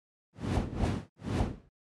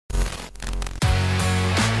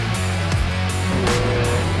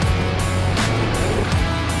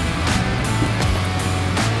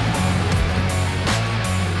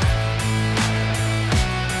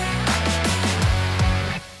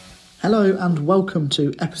Hello and welcome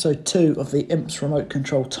to episode 2 of the Imps remote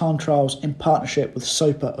control time trials in partnership with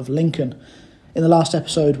Soper of Lincoln. In the last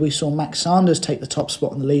episode we saw Max Sanders take the top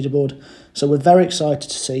spot on the leaderboard, so we're very excited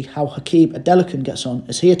to see how Hakeeb Adelakun gets on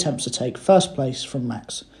as he attempts to take first place from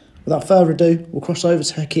Max. Without further ado, we'll cross over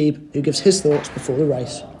to Hakeeb, who gives his thoughts before the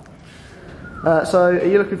race. So are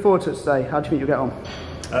you looking forward to it today? How do you think you'll get on?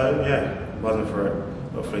 Yeah, buzzing for it.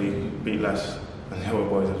 Hopefully beat less and the other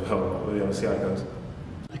boys as well, but we'll see how it goes.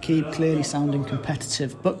 Hakeeb clearly sounding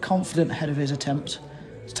competitive but confident ahead of his attempt.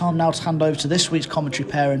 It's time now to hand over to this week's commentary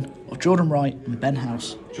pairing of Jordan Wright and Ben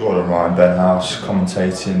House. Jordan Wright and Ben House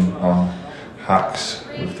commentating on hacks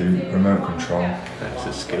with the remote control. That's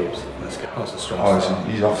his skills. That's a strong start.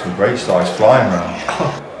 He's off to a great start. He's flying around.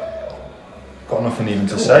 Got nothing even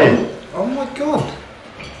to say. Oh my god.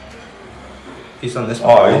 He's done this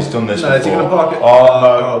before. Oh, he's done this before. before. Is he going to park it? Oh,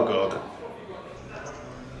 no. Oh god.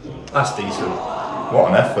 That's decent.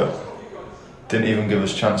 What an effort. Didn't even give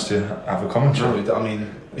us a chance to have a commentary. No, I mean,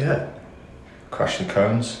 yeah. Crash the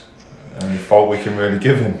cones. Only fault we can really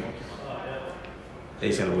give him.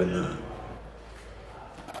 He's going to win that.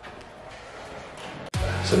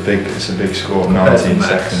 It's a big score of 19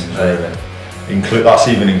 seconds. Really. That's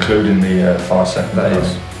even including the 5 second.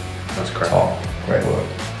 That's great. Top. Great work.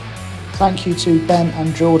 Thank you to Ben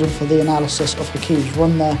and Jordan for the analysis of Hakeeb's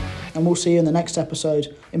run there, and we'll see you in the next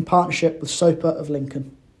episode in partnership with Soper of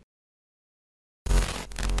Lincoln.